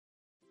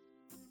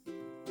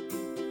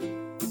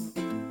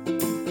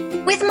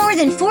With more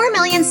than 4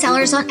 million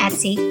sellers on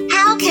Etsy,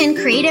 how can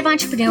creative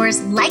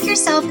entrepreneurs like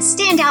yourself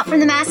stand out from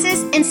the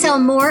masses and sell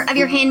more of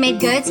your handmade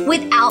goods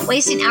without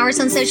wasting hours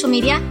on social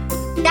media?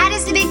 That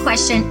is the big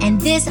question, and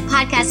this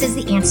podcast is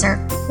the answer,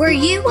 where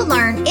you will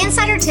learn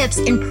insider tips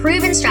and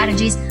proven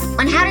strategies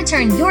on how to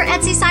turn your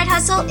Etsy side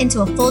hustle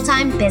into a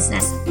full-time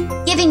business,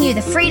 giving you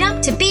the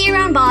freedom to be your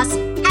own boss,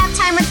 have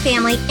time with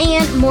family,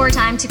 and more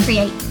time to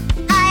create.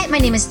 Hi, my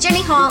name is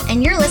Jenny Hall,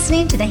 and you're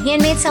listening to the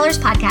Handmade Sellers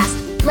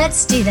Podcast.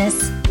 Let's do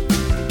this.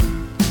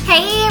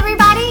 Hey,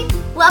 everybody.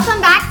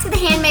 Welcome back to the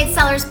Handmade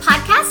Sellers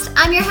Podcast.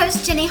 I'm your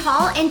host, Jenny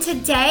Hall, and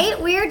today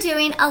we're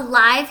doing a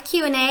live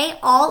Q&A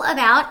all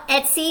about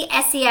Etsy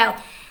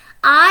SEO.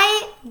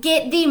 I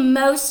get the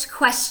most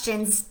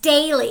questions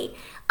daily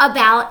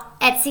about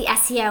Etsy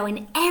SEO,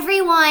 and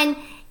everyone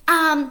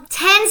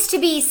tends to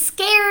be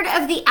scared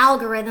of the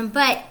algorithm,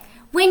 but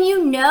when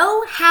you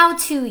know how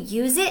to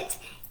use it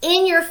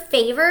in your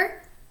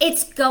favor,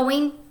 it's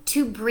going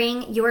to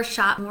bring your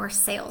shop more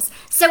sales.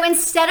 So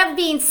instead of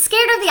being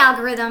scared of the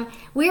algorithm,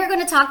 we're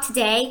going to talk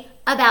today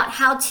about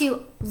how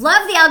to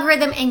love the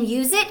algorithm and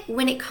use it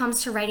when it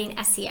comes to writing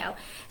SEO.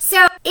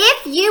 So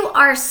if you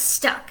are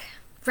stuck,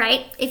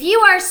 right? If you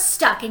are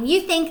stuck and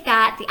you think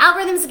that the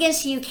algorithm's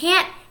against you, you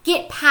can't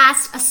get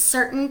past a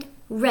certain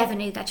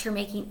revenue that you're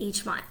making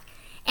each month,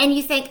 and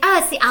you think, oh,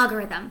 it's the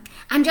algorithm,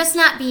 I'm just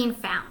not being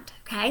found,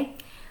 okay?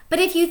 But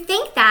if you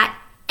think that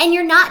and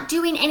you're not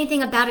doing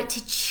anything about it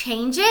to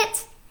change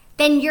it,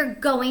 then you're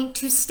going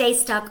to stay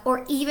stuck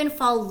or even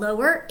fall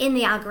lower in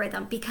the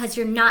algorithm because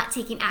you're not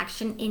taking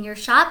action in your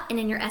shop and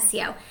in your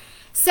SEO.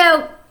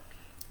 So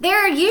there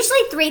are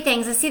usually three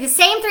things. I see the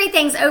same three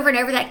things over and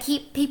over that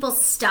keep people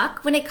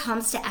stuck when it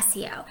comes to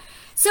SEO.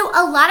 So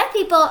a lot of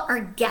people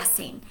are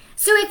guessing.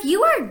 So if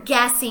you are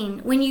guessing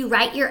when you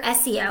write your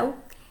SEO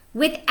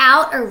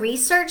without a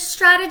research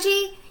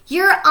strategy,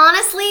 you're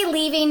honestly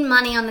leaving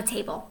money on the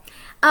table.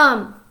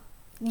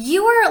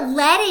 You are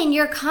letting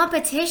your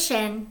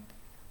competition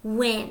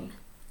win,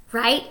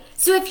 right?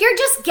 So if you're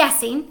just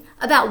guessing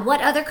about what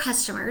other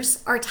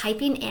customers are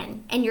typing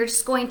in and you're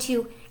just going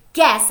to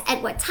guess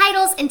at what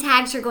titles and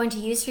tags you're going to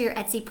use for your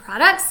Etsy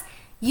products,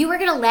 you are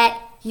going to let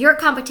your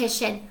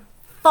competition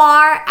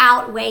far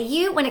outweigh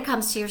you when it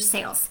comes to your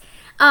sales.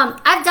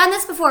 I've done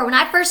this before. When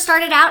I first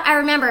started out, I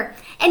remember,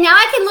 and now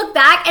I can look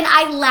back and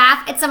I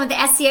laugh at some of the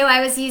SEO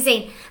I was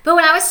using. But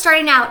when I was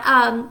starting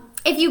out,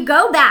 if you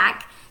go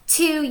back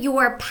to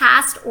your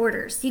past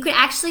orders, you can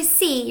actually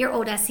see your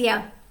old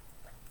SEO.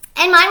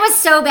 And mine was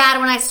so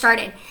bad when I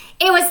started.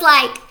 It was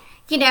like,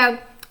 it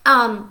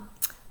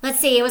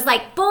was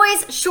like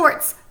boys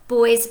shorts,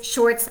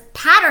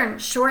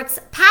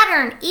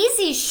 pattern,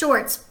 easy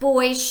shorts,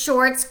 boys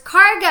shorts,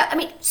 cargo. I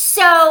mean,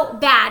 so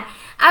bad.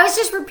 I was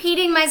just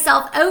repeating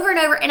myself over and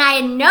over, and I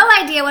had no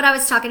idea what I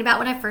was talking about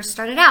when I first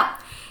started out.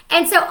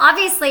 And so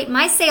obviously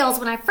my sales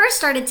when I first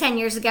started 10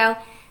 years ago,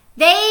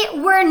 they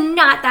were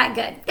not that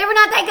good. They were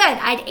not that good.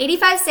 I had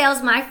 85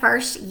 sales my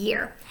first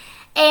year.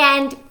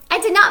 And I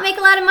did not make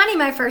a lot of money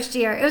my first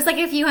year. It was like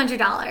a few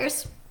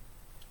 $100s.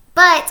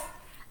 But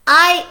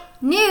I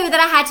knew that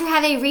I had to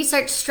have a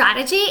research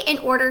strategy in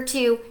order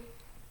to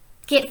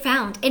get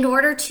found, in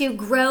order to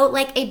grow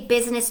like a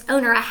business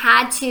owner. I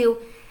had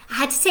to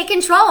take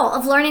control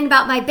of learning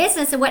about my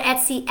business and what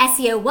Etsy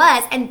SEO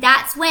was. And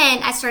that's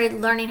when I started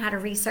learning how to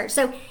research.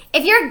 So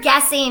if you're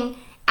guessing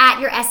at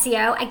your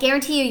SEO, I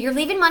guarantee you, you're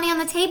leaving money on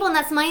the table, and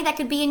that's money that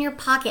could be in your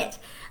pocket.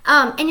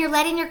 And you're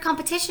letting your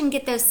competition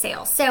get those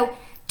sales. So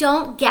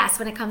don't guess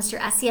when it comes to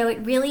your SEO.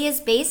 It really is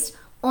based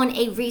on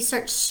a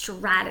research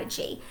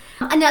strategy.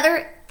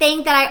 Another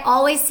thing that I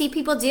always see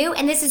people do,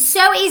 and this is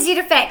so easy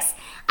to fix,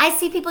 I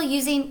see people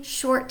using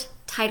short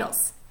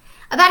titles.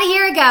 About a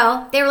year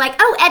ago, they were like,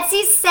 oh,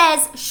 Etsy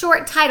says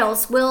short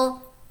titles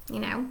will,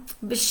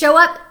 show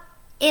up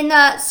in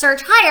the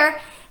search higher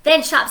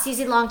than shops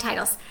using long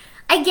titles.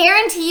 I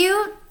guarantee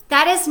you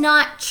that is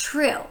not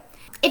true.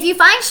 If you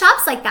find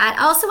shops like that,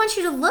 I also want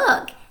you to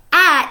look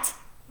at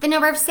the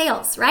number of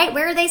sales, right?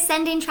 Where are they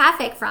sending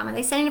traffic from? Are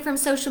they sending it from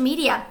social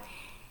media?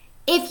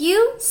 If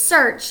you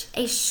search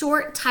a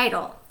short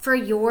title for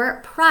your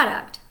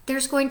product,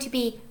 there's going to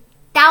be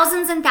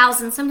thousands and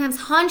thousands,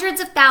 sometimes hundreds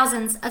of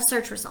thousands of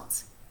search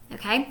results,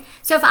 okay?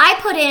 So if I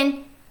put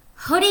in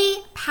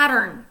hoodie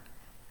pattern,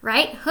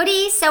 right?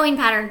 Hoodie sewing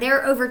pattern, there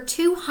are over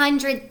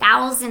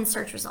 200,000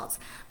 search results.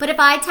 But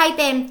if I type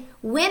in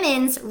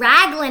women's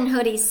raglan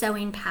hoodie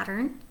sewing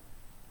pattern,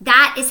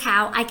 that is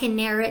how I can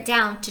narrow it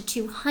down to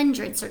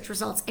 200 search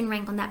results and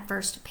rank on that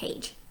first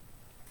page.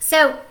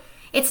 So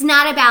it's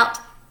not about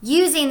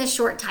using the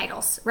short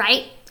titles,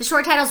 right? The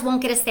short titles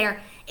won't get us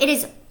there. It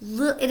is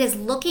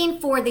looking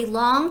for the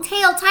long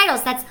tail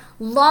titles. That's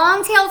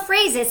long tail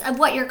phrases of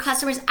what your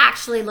customer is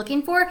actually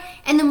looking for.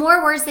 And the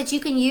more words that you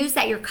can use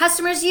that your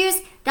customers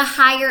use, the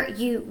higher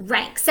you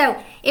rank.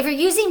 So if you're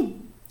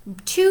using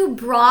too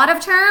broad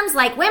of terms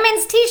like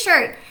women's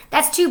t-shirt,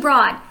 that's too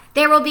broad.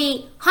 There will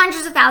be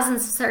hundreds of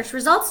thousands of search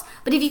results,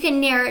 but if you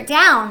can narrow it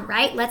down,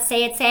 right? Let's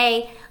say it's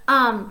a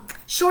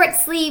short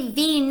sleeve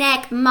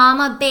V-neck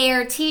mama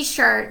bear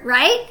t-shirt,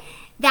 right?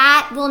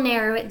 that will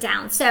narrow it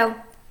down. So,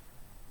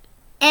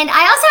 and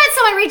I also had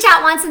someone reach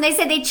out once and they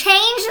said they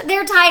changed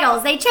their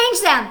titles. They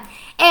changed them.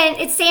 And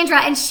it's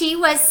Sandra, and she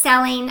was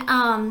selling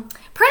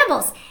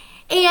printables.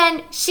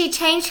 And she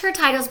changed her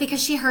titles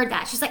because she heard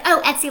that. She's like,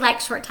 oh, Etsy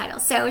likes short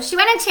titles. So she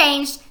went and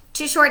changed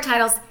to short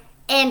titles,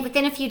 and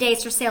within a few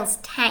days, her sales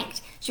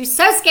tanked. She was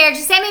so scared.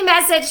 She sent me a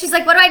message. She's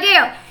like, what do I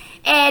do?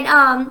 And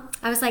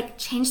I was like,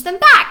 change them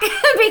back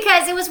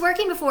because it was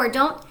working before.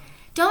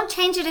 Don't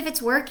change it if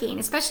it's working,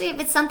 especially if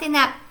it's something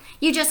that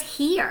you just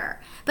hear.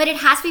 But it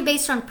has to be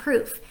based on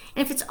proof.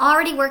 And if it's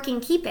already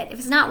working, keep it. If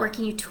it's not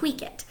working, you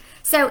tweak it.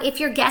 So if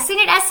you're guessing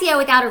at SEO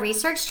without a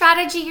research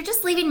strategy, you're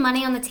just leaving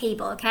money on the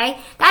table, okay?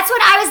 That's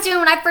what I was doing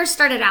when I first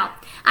started out.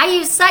 I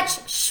used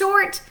such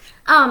short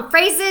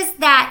phrases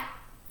that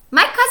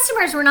my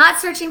customers were not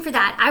searching for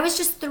that. I was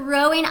just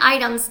throwing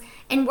items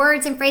and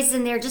words and phrases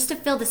in there just to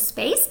fill the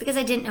space because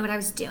I didn't know what I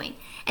was doing.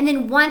 And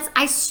then once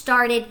I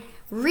started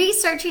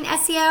researching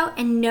SEO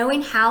and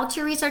knowing how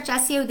to research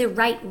SEO the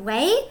right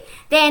way,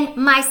 then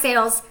my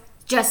sales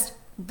just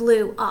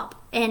blew up.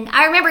 And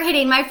I remember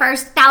hitting my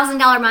first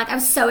 $1,000 month. I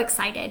was so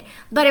excited,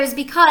 but it was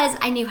because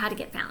I knew how to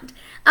get found.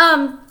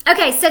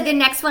 Okay, so the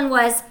next one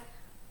was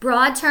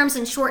broad terms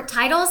and short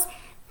titles.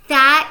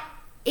 That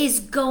is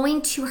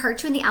going to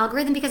hurt you in the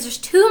algorithm because there's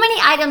too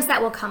many items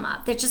that will come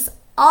up. There's just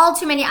all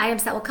too many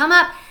items that will come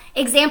up.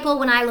 Example,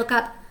 when I look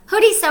up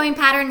hoodie sewing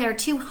pattern, there are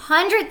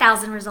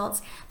 200,000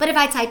 results. But if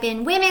I type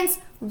in women's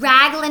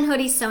raglan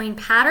hoodie sewing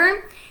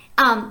pattern,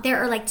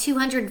 there are like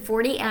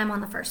 240 and I'm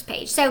on the first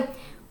page. So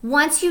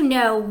once you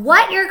know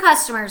what your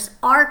customers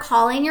are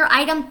calling your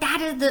item,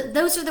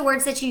 those are the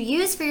words that you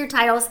use for your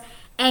titles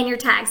and your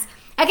tags.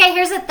 Okay,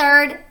 here's a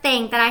third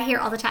thing that I hear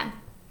all the time.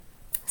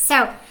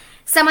 So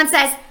someone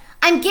says,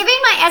 I'm giving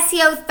my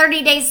SEO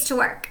 30 days to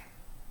work.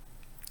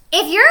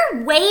 If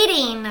you're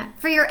waiting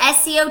for your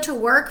SEO to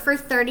work for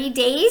 30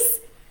 days,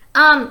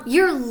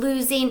 you're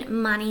losing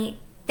money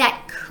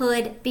that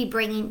could be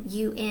bringing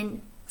you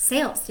in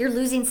sales. You're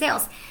losing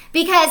sales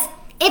because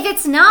if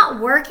it's not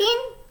working,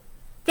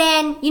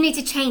 then you need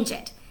to change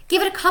it.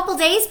 Give it a couple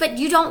days, but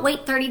you don't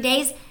wait 30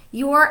 days.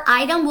 Your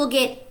item will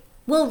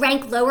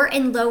rank lower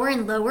and lower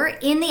and lower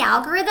in the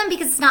algorithm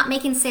because it's not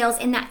making sales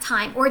in that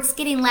time or it's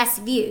getting less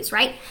views,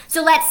 right?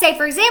 So let's say,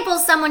 for example,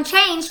 someone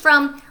changed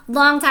from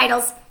long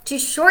titles to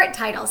short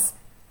titles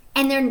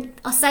and then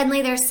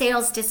suddenly their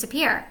sales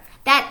disappear.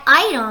 That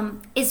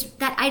item is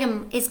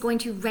going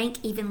to rank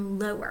even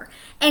lower.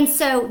 And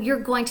so you're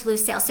going to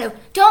lose sales. So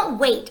don't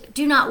wait.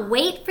 Do not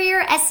wait for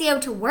your SEO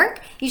to work.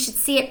 You should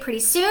see it pretty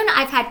soon.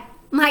 I've had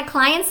my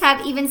clients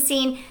have even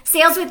seen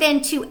sales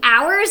within 2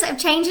 hours of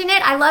changing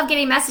it. I love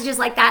getting messages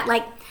like that.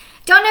 Like,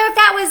 don't know if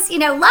that was,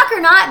 luck or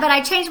not, but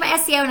I changed my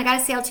SEO and I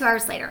got a sale 2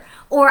 hours later.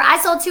 Or I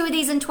sold 2 of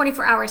these in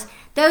 24 hours.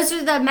 Those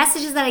are the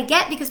messages that I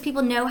get because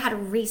people know how to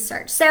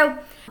research. So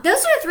those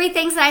are the 3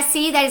 things that I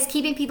see that is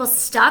keeping people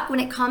stuck when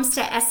it comes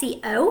to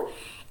SEO.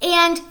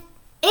 And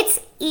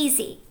it's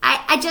easy.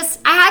 I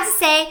have to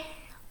say,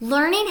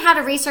 learning how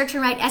to research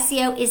and write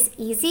SEO is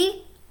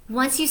easy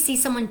once you see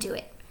someone do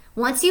it.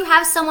 Once you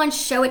have someone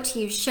show it to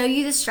you, show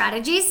you the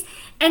strategies.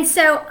 And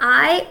so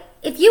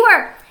if you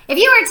are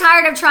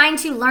tired of trying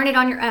to learn it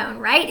on your own,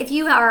 right? If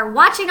you are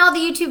watching all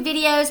the YouTube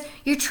videos,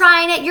 you're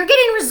trying it, you're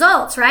getting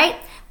results, right?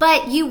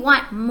 But you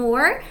want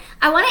more,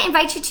 I want to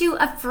invite you to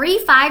a free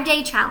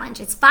 5-day challenge.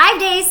 It's 5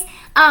 days.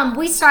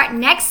 We start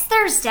next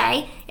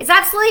Thursday. It's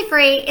absolutely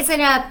free. It's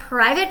in a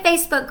private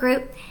Facebook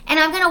group, and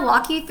I'm going to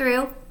walk you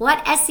through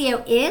what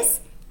SEO is,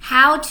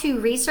 how to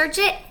research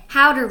it,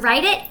 how to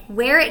write it,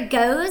 where it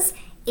goes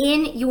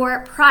in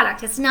your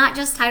product. It's not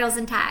just titles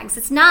and tags.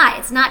 It's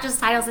not just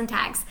titles and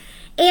tags.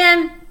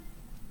 And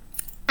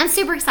I'm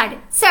super excited.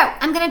 So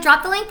I'm going to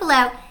drop the link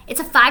below. It's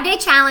a 5-day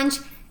challenge.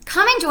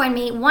 Come and join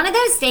me. One of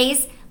those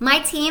days, my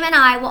team and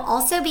I will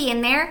also be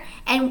in there,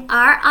 and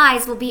our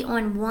eyes will be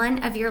on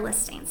one of your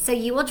listings. So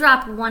you will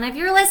drop one of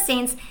your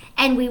listings,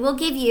 and we will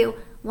give you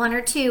 1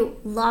 or 2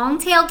 long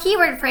tail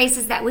keyword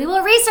phrases that we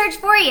will research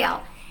for you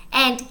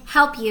and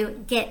help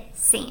you get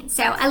seen.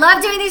 So I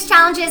love doing these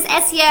challenges.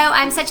 SEO,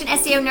 I'm such an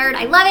SEO nerd.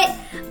 I love it.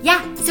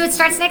 Yeah, so it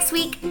starts next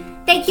week.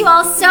 Thank you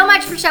all so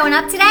much for showing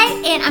up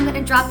today, and I'm going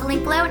to drop the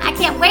link below, and I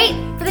can't wait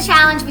for the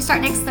challenge. We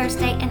start next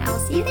Thursday, and I will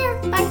see you there.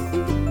 Bye.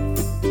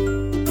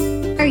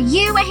 Are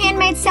you a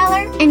handmade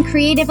seller and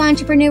creative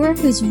entrepreneur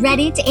who's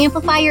ready to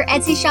amplify your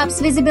Etsy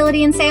shop's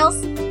visibility and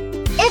sales?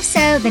 If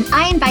so, then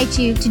I invite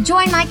you to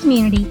join my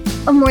community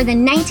of more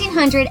than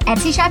 1,900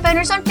 Etsy shop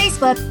owners on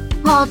Facebook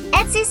called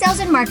Etsy Sales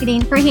and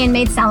Marketing for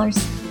Handmade Sellers.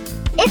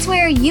 It's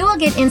where you will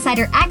get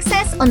insider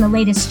access on the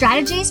latest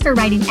strategies for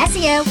writing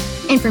SEO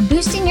and for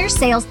boosting your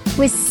sales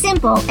with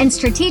simple and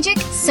strategic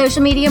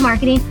social media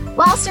marketing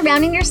while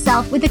surrounding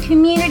yourself with a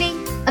community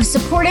of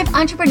supportive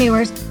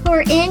entrepreneurs who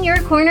are in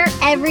your corner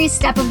every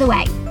step of the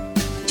way.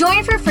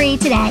 Join for free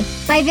today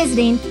by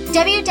visiting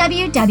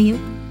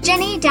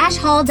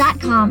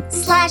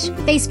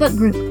www.jenny-hall.com/Facebook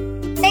group.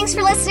 Thanks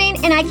for listening,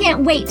 and I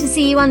can't wait to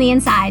see you on the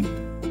inside.